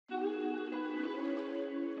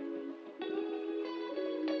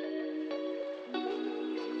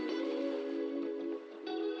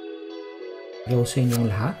Hello sa inyong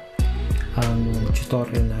lahat. Ang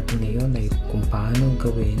tutorial natin ngayon ay kung paano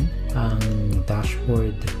gawin ang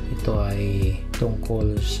dashboard. Ito ay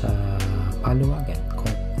tungkol sa paluwagan.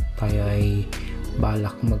 Kung tayo ay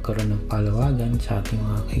balak magkaroon ng paluwagan sa ating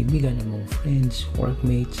mga kaibigan, among friends,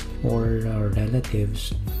 workmates, or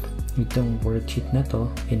relatives, itong worksheet na to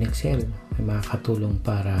in Excel ay makakatulong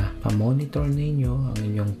para ma-monitor ninyo ang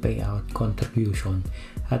inyong payout contribution,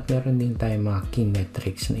 at meron din tayong mga key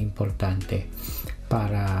metrics na importante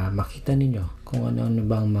para makita ninyo kung ano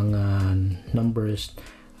bang mga numbers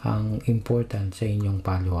ang important sa inyong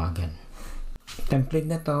paluwagan. Template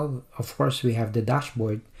na to, of course, we have the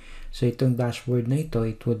dashboard. So itong dashboard na ito,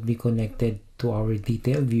 it would be connected to our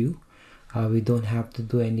detail view. We don't have to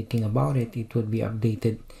do anything about it. It would be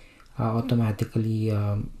updated automatically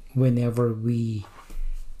whenever we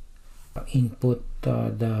input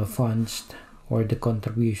the funds or the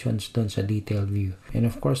contributions dun sa detail view. And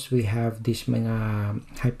of course, we have this mga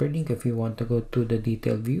hyperlink. If you want to go to the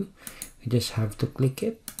detail view, you just have to click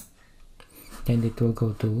it and it will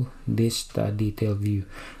go to this detail view.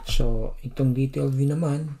 So itong detail view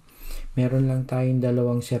naman, meron lang tayong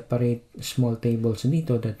dalawang separate small tables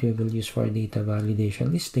dito that we will use for data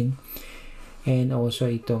validation listing. And also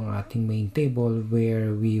itong ating main table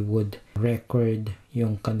where we would record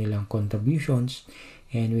yung kanilang contributions.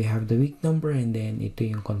 And we have the week number, and then ito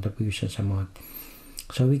yung contributions amount.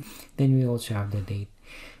 So then we also have the date.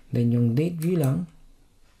 Then yung date view lang,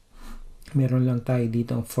 meron lang tayo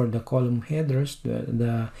dito for the column headers,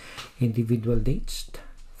 the individual dates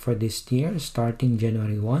for this year starting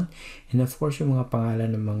January 1, and of course yung mga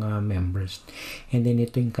pangalan ng mga members. And then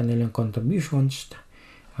ito yung kanilang contributions.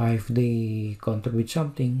 If they contribute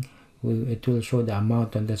something, it will show the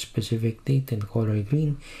amount on that specific date in color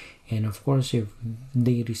green. And of course, if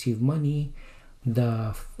they receive money,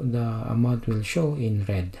 the amount will show in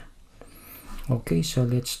red. Okay, so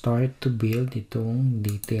let's start to build itong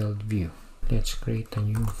detailed view. Let's create a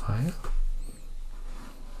new file.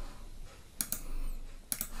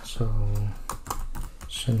 So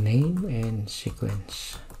name and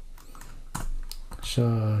sequence. So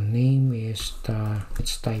name is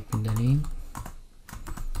let's type in the name.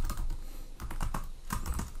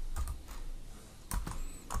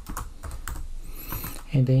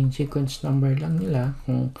 And then sequence number lang nila,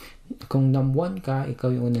 kung num 1 ka,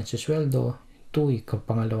 ikaw yung unang susweldo, 2 ikaw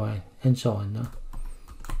pangalawa, and so on, no?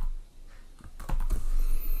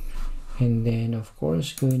 And then of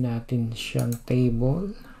course gawin natin siyang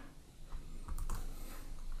table.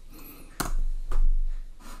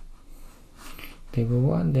 Table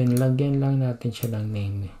 1, then lagyan lang natin siya ng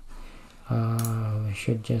name. We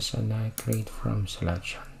should just create from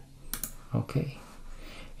selection. Okay.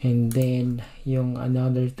 And then yung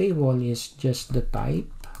another table is just the type.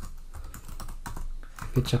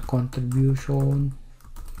 If it's a contribution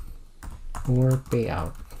or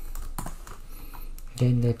payout.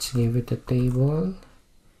 Then let's give it a table.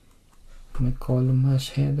 My column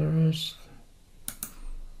has headers.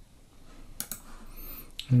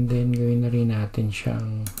 And then gawin na rin natin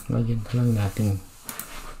siyang lagyan lang natin.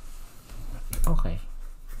 Okay.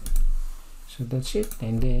 So that's it.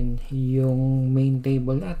 And then yung main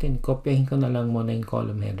table natin, kopyahin ko na lang muna yung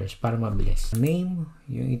column headers para mabilis. Name,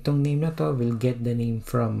 yung itong name na to will get the name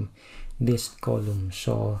from this column.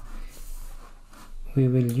 So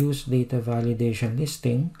we will use data validation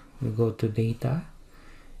listing. We go to data,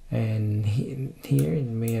 and here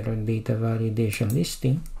mayroon data validation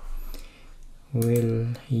listing.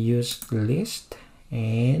 We'll use list,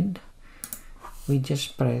 and we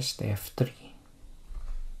just pressed F3.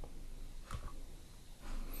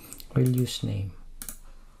 We'll use name.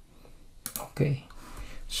 Okay.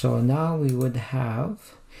 So now we would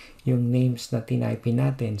have yung names na tinaypin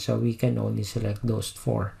natin. So we can only select those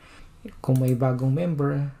 4. Kung may bagong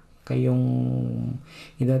member kayong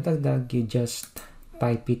idadagdag, you just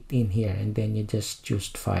type it in here and then you just choose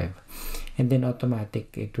 5. And then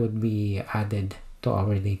automatic it would be added to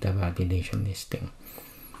our data validation listing.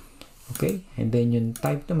 Okay. And then yung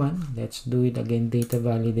type naman, let's do it again, data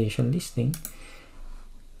validation listing.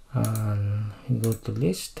 Go to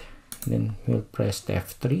list, then we'll press the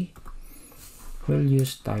F3. We'll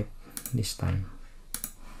use type this time.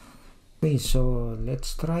 Okay, so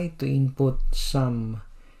let's try to input some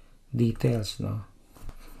details, no?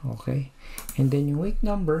 Okay, and then yung week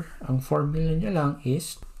number, ang formula niya lang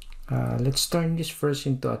is let's turn this first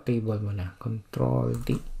into a table muna. Control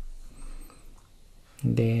D.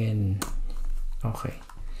 Then okay,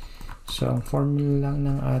 so ang formula lang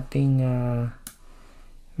ng ating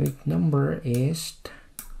week number is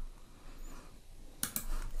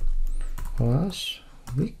was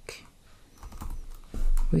week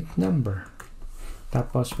number.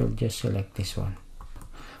 Tapos we'll just select this one.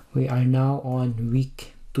 We are now on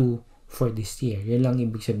week 2 for this year. Yun lang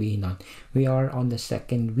ibig sabihin nun. We are on the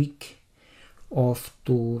second week of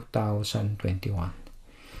 2021.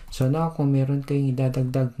 So now, kung meron kayong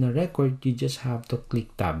idadagdag na record, you just have to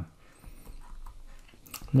click tab.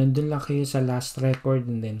 Nandun lang kayo sa last record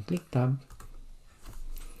and then click tab.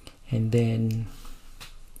 And then,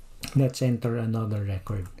 let's enter another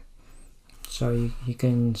record. So, you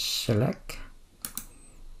can select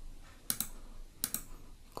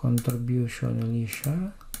contribution ulit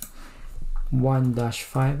siya.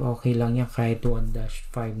 1-5. Okay lang yan. Kahit 1-5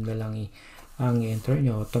 na lang ang enter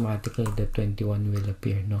nyo. Automatically, the 21 will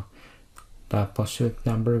appear, no? Tapos, week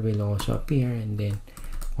number will also appear. And then,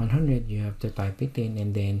 100, you have to type it in.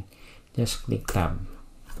 And then, just click tab.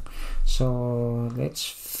 So, let's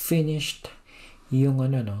finish yung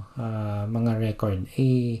mga record.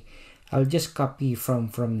 I'll just copy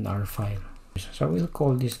from our file. So, we'll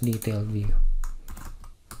call this detailed view.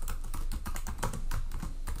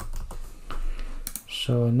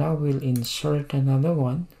 So now we'll insert another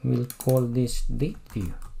one. We'll call this date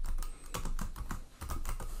view.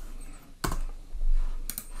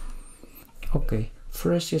 Okay,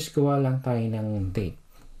 first is gawa lang tayo ng date.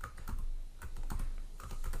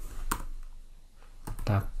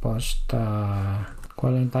 Tapos gawa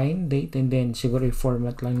lang tayo ng date, and then siguro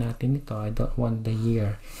i-format lang natin ito. I don't want the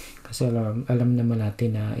year kasi alam naman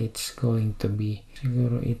natin na it's going to be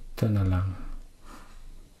siguro ito na lang.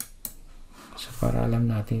 So, para alam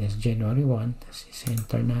natin is January 1, tapos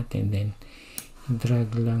i-center natin, then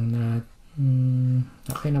drag lang natin,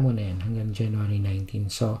 okay na muna yan, hanggang January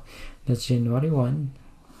 19. So, that's January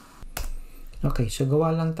 1. Okay, so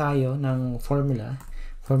gawa lang tayo ng formula.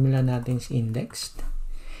 Formula natin is indexed.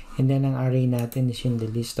 And then, ang array natin is in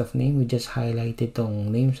the list of name. We just highlight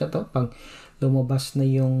itong names na to. Pag lumabas na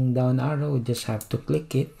yung down arrow, we just have to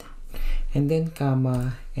click it. And then,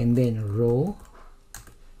 comma, and then row.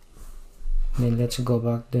 Then let's go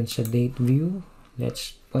back dun sa date view.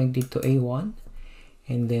 Let's point it to A1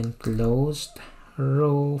 and then close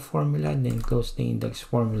row formula, then close the index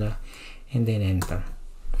formula and then enter.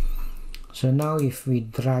 So now if we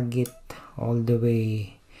drag it all the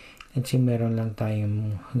way, let's say meron lang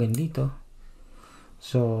tayong hanggang dito.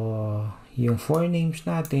 So yung 4 names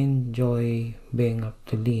natin, Joy, Beng, up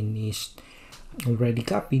to Lynn, is already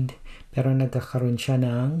copied, pero nagkakaroon siya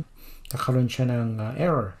ng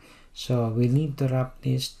error. So we need to wrap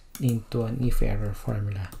this into an if error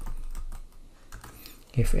formula.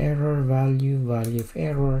 If error value of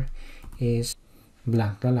error is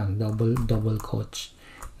blank na lang, double quotes,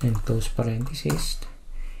 then close parenthesis,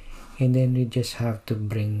 and then we just have to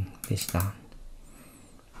bring this down.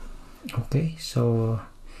 Okay, so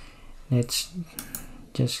let's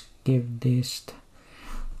just give this.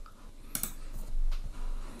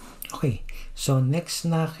 Okay, so next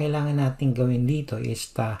na kailangan natin gawin dito is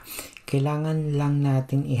kailangan lang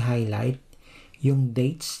natin i-highlight yung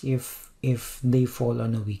dates if they fall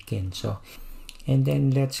on a weekend. So, and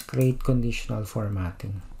then let's create conditional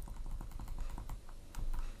formatting.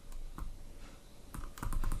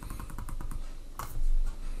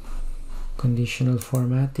 Conditional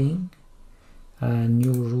formatting,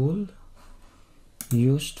 new rule,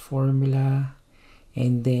 used formula,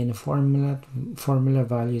 and then formula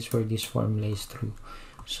values where this formula is true.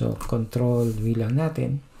 So control V lang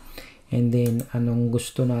natin, and then anong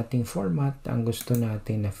gusto nating format, ang gusto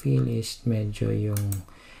natin na fill is medyo yung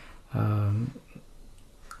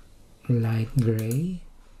light gray,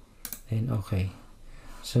 then okay.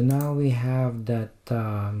 So now we have that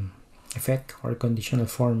effect or conditional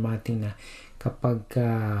formatting na kapag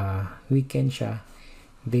weekend siya,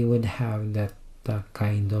 they would have that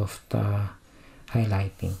kind of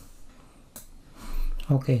highlighting.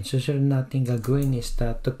 Okay, so susunod natin gagawin is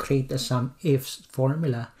to create a sum ifs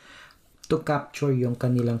formula to capture yung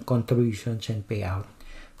kanilang contributions and payout.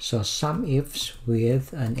 So sum ifs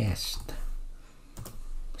with an S.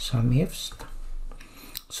 Sum ifs.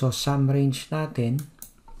 So sum range natin,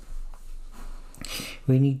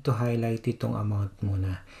 we need to highlight itong amount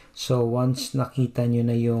muna. So once nakita nyo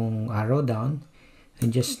na yung arrow down, you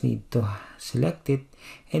just need to select it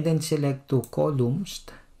and then select 2 columns,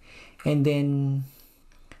 and then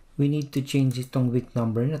we need to change itong week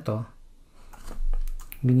number na to.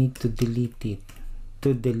 We need to delete it,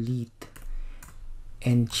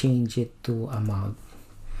 and change it to amount.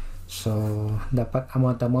 So dapat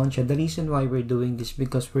amount siya. The reason why we're doing this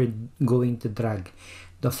because we're going to drag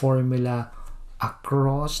the formula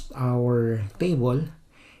across our table,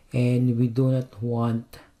 and we do not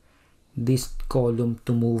want this column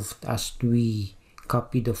to move as we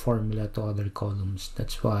copy the formula to other columns.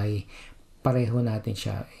 That's why pareho natin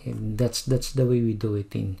siya. And that's the way we do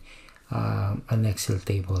it in an Excel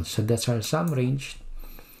table. So that's our sum range.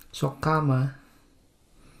 So comma,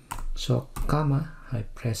 I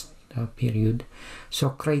pressed period. So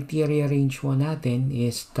criteria range 1 natin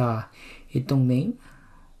is itong name.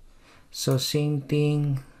 So same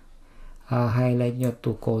thing, highlight nyo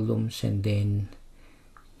 2 columns and then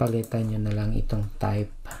palitan nyo na lang itong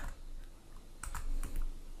type.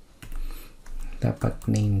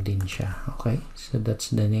 Dapat name din siya. Okay, so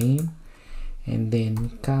that's the name. And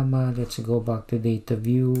then comma, let's go back to data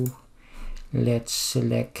view. Let's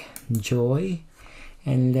select Joy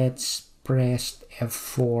and let's press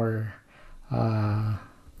F4 3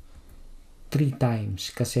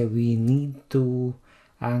 times kasi we need to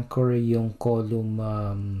anchor yung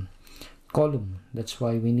column. That's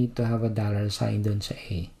why we need to have a $sign dun sa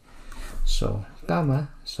A. So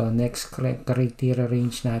comma, so next criteria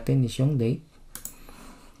range natin is yung date.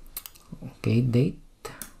 Okay, date,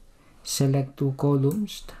 select 2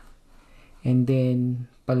 columns and then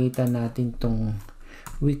palitan natin tong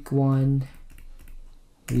week 1,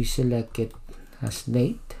 we select it as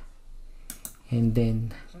date and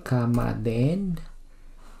then comma at the end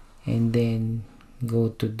and then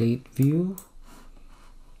go to date view,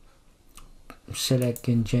 select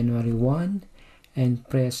in January 1 and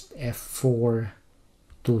press F4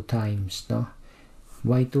 2 times, no?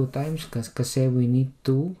 Why 2 times? Kasi we need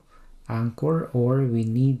to anchor or we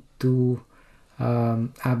need to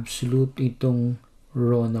absolute itong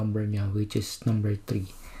row number niya, which is number 3.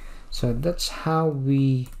 So that's how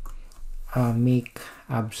we make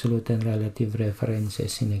absolute and relative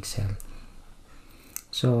references in Excel.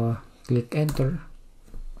 So click enter.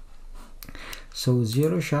 So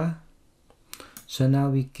 0 siya. So now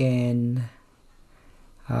we can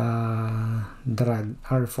drag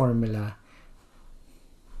our formula.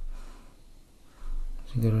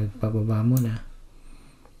 Siguro pababa muna.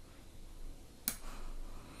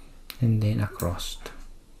 And then across.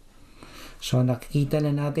 So nakikita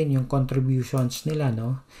na natin yung contributions nila,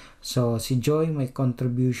 no? So si Joy may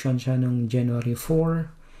contribution siya nung January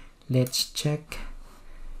 4. Let's check.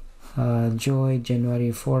 Joy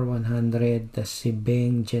January 4 100, tas si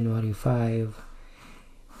Beng January 5,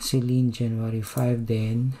 si Lynn January 5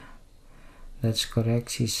 din. That's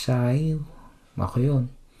correct. Si Sai, ako yun,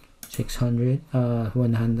 100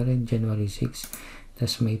 January 6,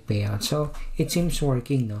 tas may payout. So it seems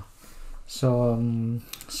working, no? So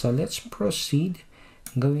let's proceed.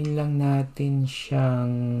 Gawin lang natin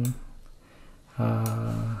siyang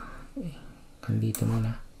dito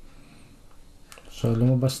muna. So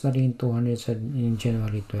lumabas na rin 200 sa in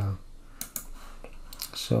January 12.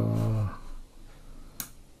 So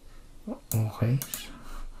okay.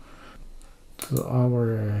 To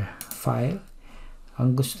our file,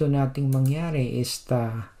 ang gusto nating mangyari is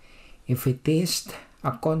if it is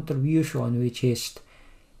a contribution which is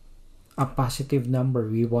a positive number,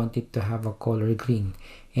 we want it to have a color green.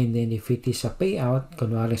 And then if it is a payout,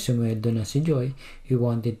 kunwari sumweldo na si Joy, we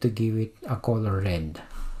wanted to give it a color red.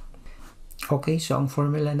 Okay, so ang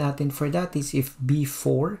formula natin for that is if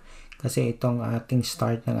B4, kasi itong ating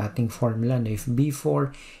start ng ating formula, no? If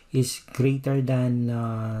B4 is greater than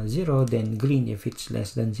 0, then green. If it's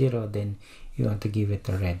less than 0, then you want to give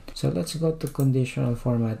it a red. So let's go to conditional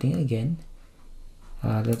formatting again.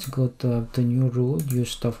 Let's go to new rule,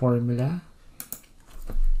 use the formula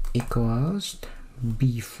equals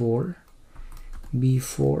B4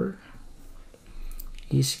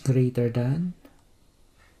 is greater than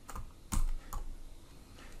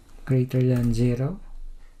 0,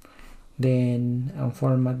 then ang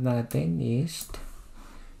format natin is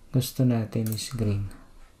gusto natin is green.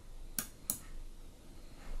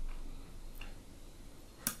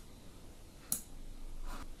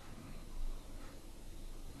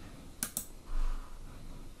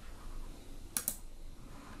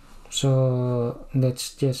 So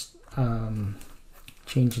let's just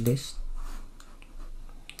change this.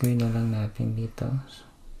 Gawin na lang natin dito.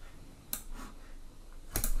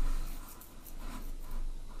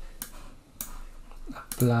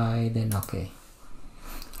 Apply, then okay.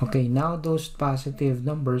 Okay, now those positive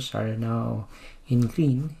numbers are now in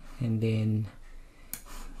green, and then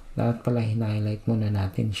dapat pala hina-highlight muna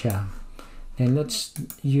natin siya. Then let's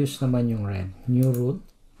use naman yung red. New rule.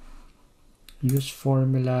 Use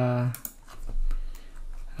formula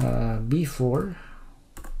B4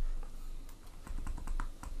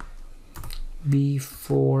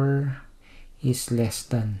 is less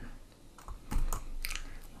than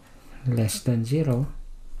 0,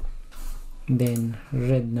 then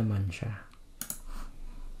red naman siya.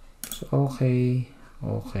 So okay.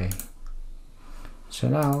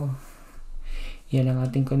 So now Yan ang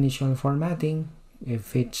ating conditional formatting.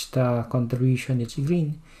 If it's the contribution, it's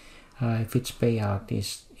green. If it's payout,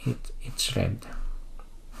 it's red.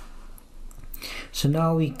 So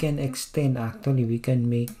now we can extend. Actually, we can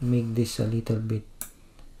make this a little bit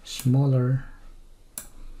smaller.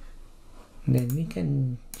 Then we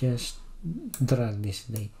can just drag this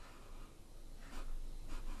date.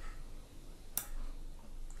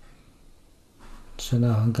 So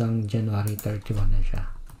now hanggang January 31 na siya.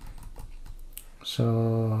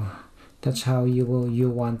 So that's how you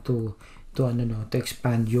want to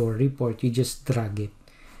expand your report. You just drag it.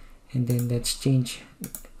 And then let's change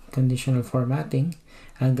conditional formatting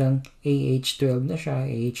hanggang AH12 na siya,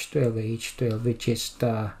 AH12, which is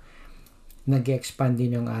the nag-expand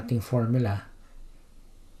din yung ating formula.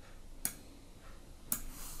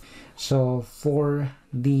 So for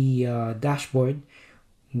the dashboard,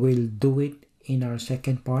 we'll do it in our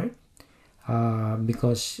second part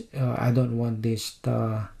because I don't want this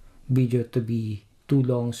video to be too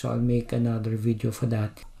long, so I'll make another video for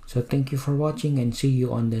that. So thank you for watching and see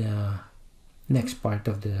you on the next part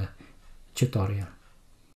of the tutorial.